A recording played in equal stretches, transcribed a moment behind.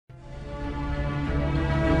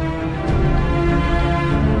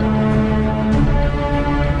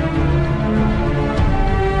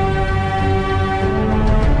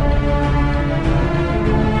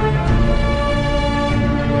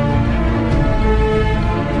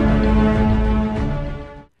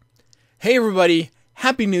Hey everybody,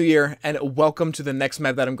 Happy New Year, and welcome to the next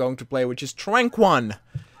map that I'm going to play, which is Tranquan,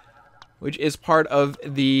 which is part of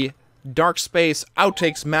the Dark Space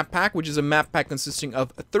Outtakes map pack, which is a map pack consisting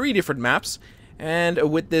of 3 different maps.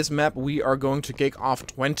 And with this map, we are going to kick off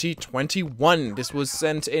 2021. This was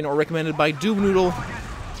sent in or recommended by Doom Noodle,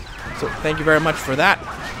 so thank you very much for that.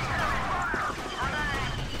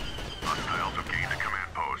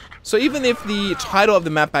 So even if the title of the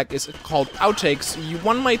map pack is called Outtakes,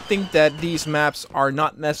 one might think that these maps are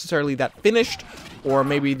not necessarily that finished, or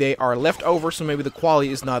maybe they are leftover, so maybe the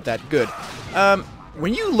quality is not that good.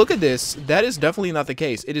 When you look at this, that is definitely not the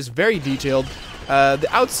case. It is very detailed. The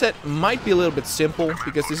outset might be a little bit simple,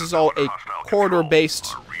 because this is all a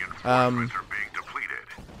corridor-based,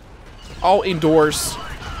 all indoors,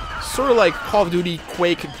 sort of like Call of Duty,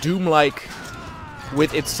 Quake, Doom-like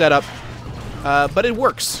with its setup, but it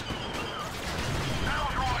works.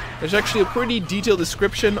 There's actually a pretty detailed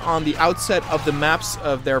description on the outset of the maps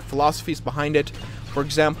of their philosophies behind it. For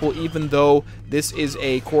example, even though this is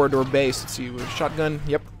a corridor-based, let's see, shotgun,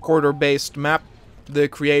 yep, corridor-based map, the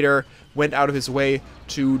creator went out of his way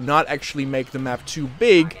to not actually make the map too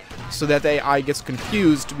big so that the AI gets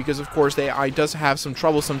confused, because of course the AI does have some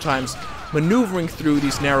trouble sometimes maneuvering through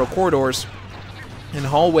these narrow corridors and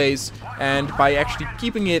hallways, and by actually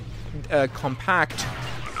keeping it compact,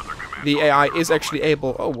 the AI is actually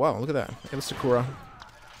able... Oh, wow, look at that. It was Sakura.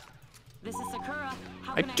 This is Sakura.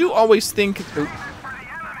 I do always think... Oh,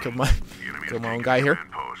 killed my own guy here.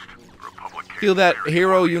 Feel that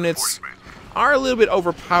hero units are a little bit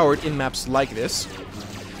overpowered in maps like this.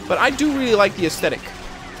 But I do really like the aesthetic.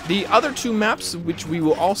 The other 2 maps, which we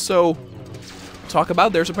will also talk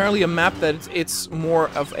about, there's apparently a map that it's more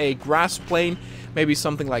of a grass plain. Maybe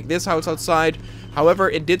something like this, how it's outside. However,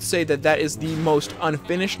 it did say that that is the most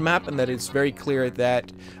unfinished map, and that it's very clear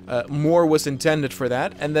that more was intended for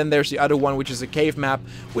that. And then there's the other one, which is a cave map,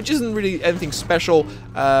 which isn't really anything special,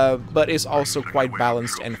 but is also quite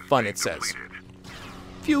balanced and fun, it says.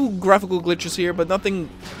 Few graphical glitches here, but nothing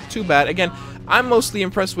too bad. Again, I'm mostly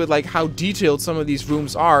impressed with like how detailed some of these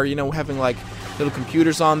rooms are, you know, having like little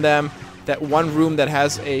computers on them. That one room that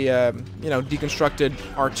has a, you know, deconstructed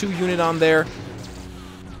R2 unit on there.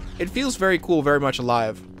 It feels very cool, very much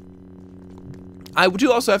alive. I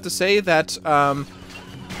do also have to say that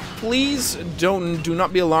please do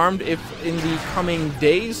not be alarmed if in the coming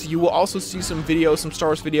days you will also see some videos, some Star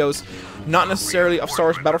Wars videos, not necessarily of Star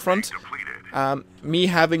Wars Battlefront. Me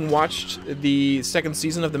having watched the 2nd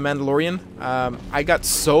season of The Mandalorian, I got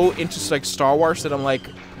so into like Star Wars that I'm like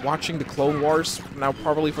watching the Clone Wars now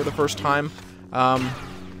probably for the first time.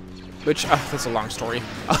 Which that's a long story.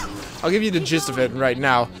 I'll give you the gist of it right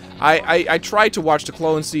now. I tried to watch the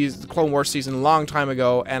Clone Wars season a long time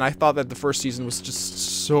ago, and I thought that the first season was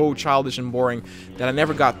just so childish and boring that I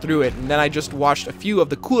never got through it. And then I just watched a few of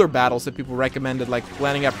the cooler battles that people recommended, like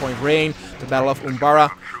landing at Point Rain, the Battle of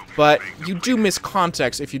Umbara. But you do miss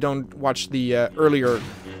context if you don't watch the earlier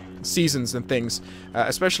seasons and things,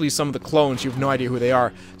 especially some of the clones. You have no idea who they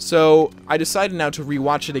are. So I decided now to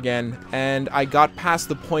rewatch it again, and I got past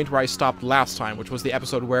the point where I stopped last time, which was the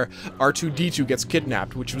episode where R2-D2 gets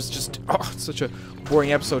kidnapped, which was just such a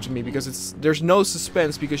boring episode to me, because there's no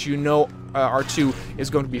suspense, because you know R2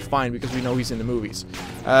 is going to be fine because we know he's in the movies.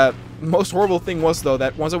 Most horrible thing was, though,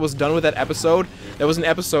 that once I was done with that episode, there was an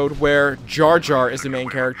episode where Jar Jar is the main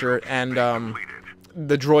character, and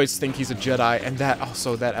the droids think he's a Jedi, and that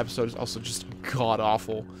episode is also just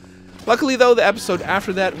god-awful. Luckily, though, the episode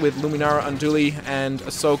after that with Luminara Unduli and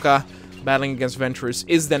Ahsoka battling against Ventress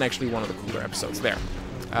is then actually one of the cooler episodes there.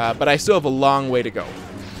 But I still have a long way to go.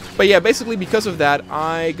 But yeah, basically because of that,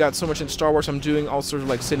 I got so much into Star Wars, I'm doing all sorts of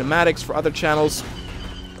like cinematics for other channels,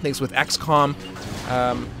 things with XCOM,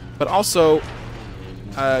 but also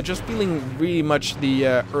just feeling really much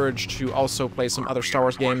the urge to also play some other Star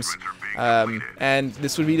Wars games. And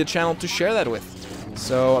this would be the channel to share that with.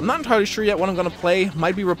 So I'm not entirely sure yet what I'm going to play.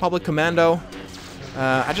 Might be Republic Commando.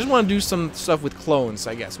 I just want to do some stuff with clones,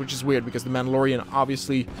 I guess, which is weird because The Mandalorian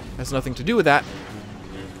obviously has nothing to do with that.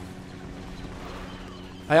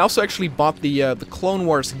 I also actually bought the Clone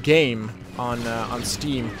Wars game on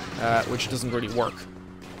Steam, which doesn't really work.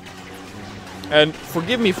 And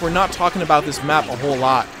forgive me for not talking about this map a whole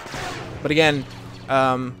lot. But again,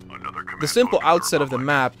 the simple outset of the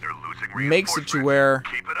map makes it to where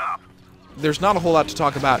there's not a whole lot to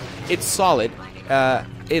talk about. It's solid.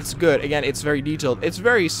 It's good. Again, it's very detailed. It's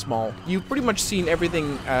very small. You've pretty much seen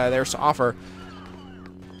everything there's to offer.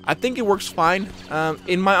 I think it works fine.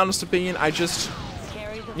 In my honest opinion, I just,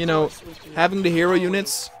 you know, having the hero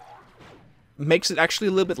units makes it actually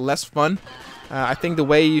a little bit less fun. I think the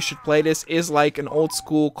way you should play this is like an old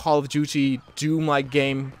school Call of Duty Doom-like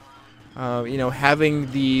game. You know,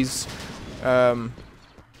 having these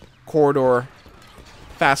corridor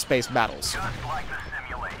fast-paced battles.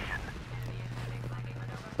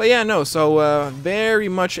 But yeah, no, so very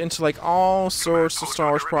much into like all sorts of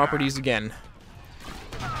Star Wars properties again.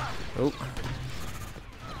 Oh.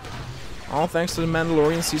 All thanks to The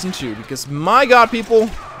Mandalorian Season 2, because my god, people,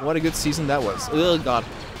 what a good season that was. Oh god.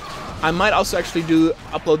 I might also actually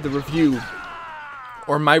upload the review,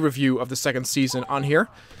 or my review of the second season on here.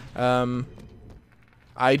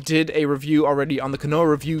 I did a review already on the Kanoa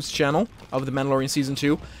Reviews channel of The Mandalorian Season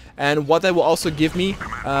 2, and what that will also give me,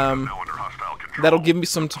 that'll give me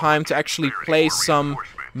some time to actually play some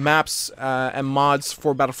maps and mods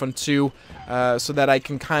for Battlefront 2, so that I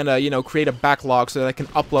can kind of, you know, create a backlog so that I can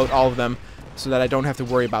upload all of them, so that I don't have to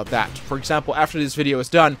worry about that. For example, after this video is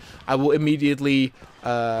done, I will immediately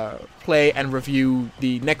play and review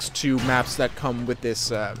the next 2 maps that come with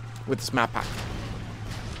this map pack.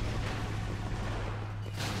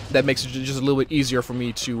 That makes it just a little bit easier for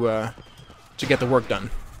me to get the work done.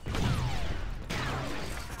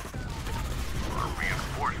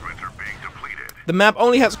 The map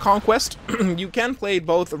only has Conquest. You can play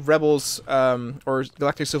both Rebels, or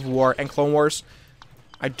Galactic Civil War, and Clone Wars.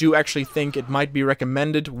 I do actually think it might be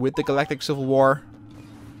recommended with the Galactic Civil War.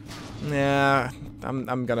 Yeah,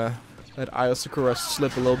 I'm gonna let Io Sakura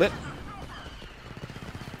slip a little bit.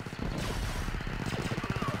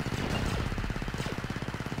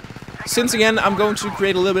 Since again, I'm going to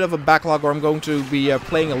create a little bit of a backlog, or I'm going to be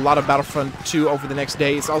playing a lot of Battlefront 2 over the next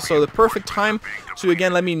day, it's also the perfect time to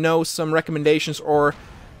again let me know some recommendations or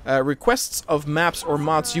requests of maps or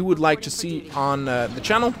mods you would like to see on the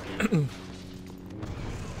channel.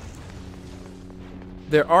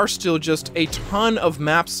 There are still just a ton of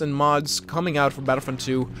maps and mods coming out for Battlefront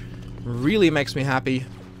 2. Really makes me happy.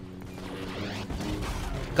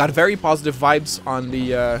 Got very positive vibes on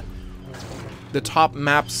the top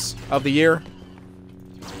maps of the year.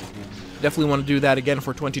 Definitely want to do that again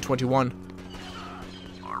for 2021.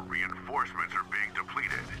 Our reinforcements are being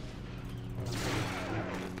depleted.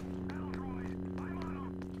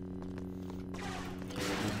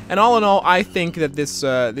 And all in all, I think that this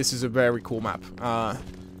is a very cool map.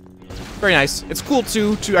 Very nice. It's cool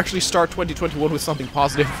too to actually start 2021 with something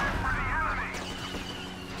positive.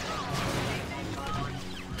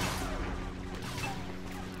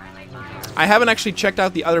 I haven't actually checked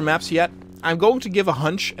out the other maps yet. I'm going to give a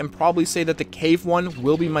hunch and probably say that the cave one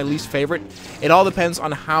will be my least favorite. It all depends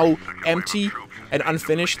on how empty and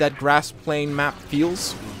unfinished that grass plain map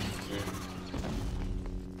feels.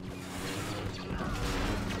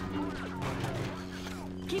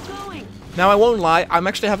 Keep going. Now, I won't lie, I'm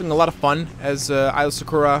actually having a lot of fun as Io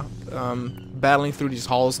Sakura battling through these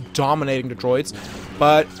halls, dominating the droids.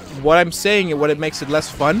 But what I'm saying and what it makes it less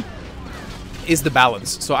fun is the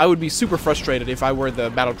balance. So I would be super frustrated if I were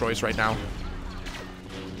the battle droids right now.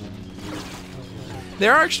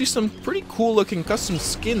 There are actually some pretty cool looking custom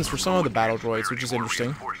skins for some of the battle droids, which is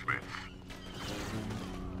interesting.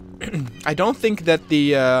 I don't think that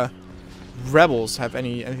the Rebels have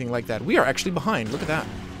anything like that. We are actually behind. Look at that.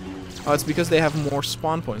 Oh, it's because they have more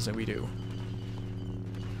spawn points than we do.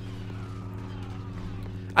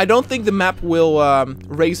 I don't think the map will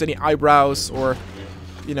raise any eyebrows or,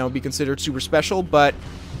 you know, be considered super special, but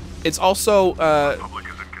it's also,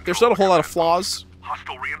 there's not a whole lot of flaws.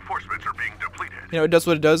 Hostile reinforcements are being depleted. You know, it does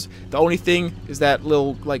what it does. The only thing is that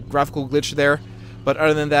little, like, graphical glitch there. But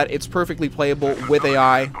other than that, it's perfectly playable with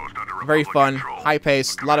AI. Very fun,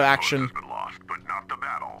 high-paced, a lot of action.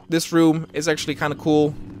 This room is actually kind of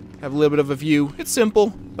cool. Have a little bit of a view. It's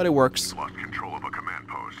simple, but it works. Lost control of a command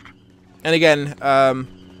post. And again,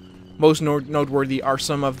 most noteworthy are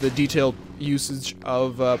some of the detailed usage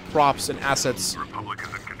of props and assets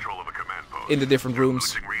in the different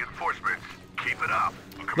rooms.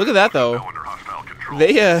 Look at that, though.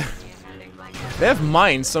 They have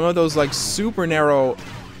mined some of those like super narrow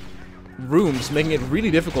rooms, making it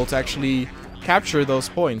really difficult to actually capture those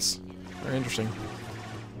points. Very interesting.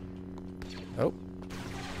 Oh.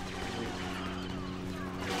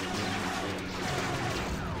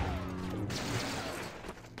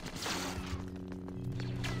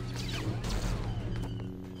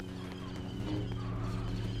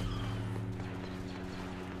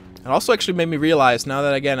 It also actually made me realize, now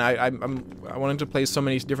that again I wanted to play so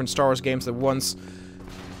many different Star Wars games at once,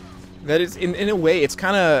 that it's in a way it's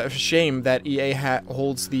kind of a shame that EA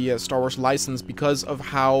holds the Star Wars license because of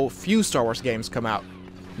how few Star Wars games come out.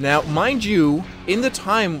 Now, mind you, in the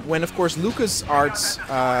time when of course LucasArts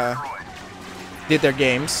did their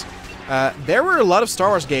games, there were a lot of Star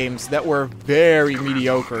Wars games that were very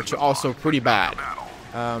mediocre to also pretty bad.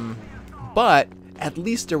 But at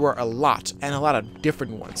least there were a lot, and a lot of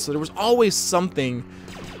different ones. So there was always something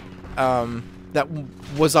that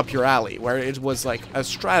was up your alley, where it was like a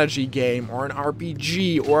strategy game, or an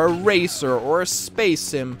RPG, or a racer, or a space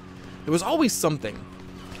sim. There was always something.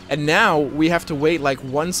 And now we have to wait like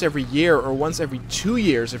once every year, or once every 2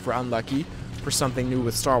 years if we're unlucky, for something new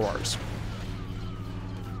with Star Wars.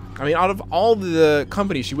 I mean, out of all the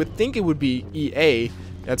companies, you would think it would be EA.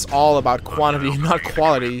 That's all about quantity, not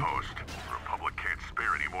quality.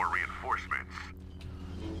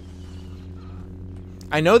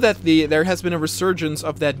 I know that there has been a resurgence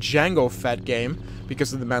of that Jango Fett game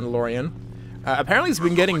because of The Mandalorian. Apparently it's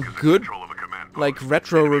been getting good, like,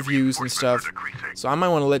 retro reviews and stuff. So I might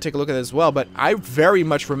want to take a look at it as well. But I very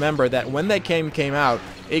much remember that when that game came out,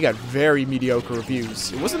 it got very mediocre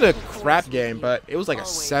reviews. It wasn't a crap game, but it was like a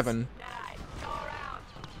 7.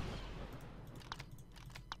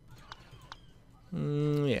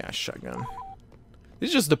 Yeah, shotgun. This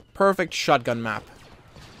is just the perfect shotgun map.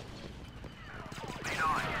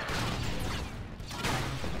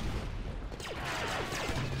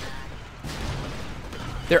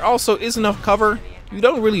 There also is enough cover. You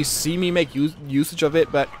don't really see me make usage of it,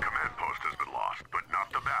 but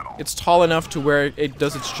it's tall enough to where it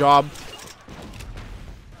does its job.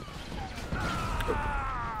 The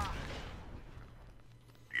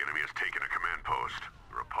enemy has taken a command post.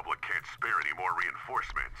 The Republic can't spare any more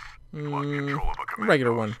reinforcements. Lost control of a command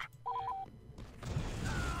Regular post. one.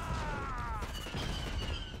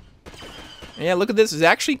 Yeah, look at this. It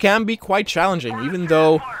actually can be quite challenging, even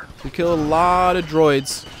though we kill a lot of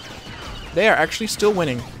droids. They are actually still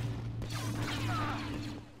winning.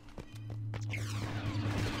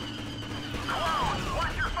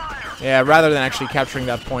 Yeah, rather than actually capturing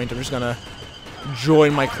that point, I'm just gonna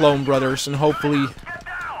join my clone brothers and hopefully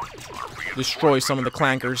destroy some of the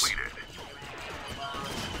clankers.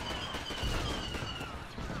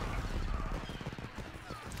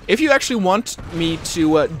 If you actually want me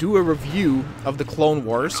to do a review of the Clone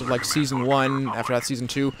Wars, of like Season 1, after that Season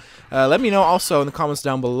 2, let me know also in the comments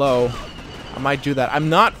down below. I might do that. I'm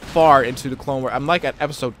not far into the Clone Wars. I'm like at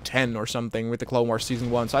episode 10 or something with the Clone Wars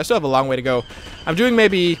Season 1, so I still have a long way to go. I'm doing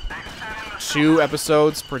maybe 2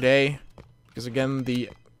 episodes per day, because again, the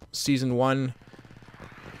Season 1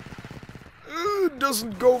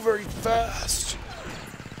 doesn't go very fast.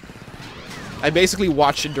 I basically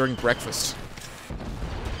watch it during breakfast.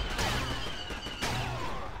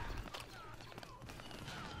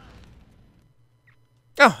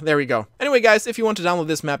 Oh, there we go. Anyway, guys, if you want to download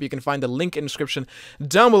this map, you can find the link in the description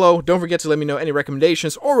down below. Don't forget to let me know any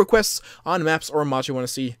recommendations or requests on maps or mods you want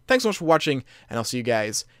to see. Thanks so much for watching, and I'll see you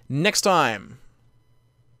guys next time.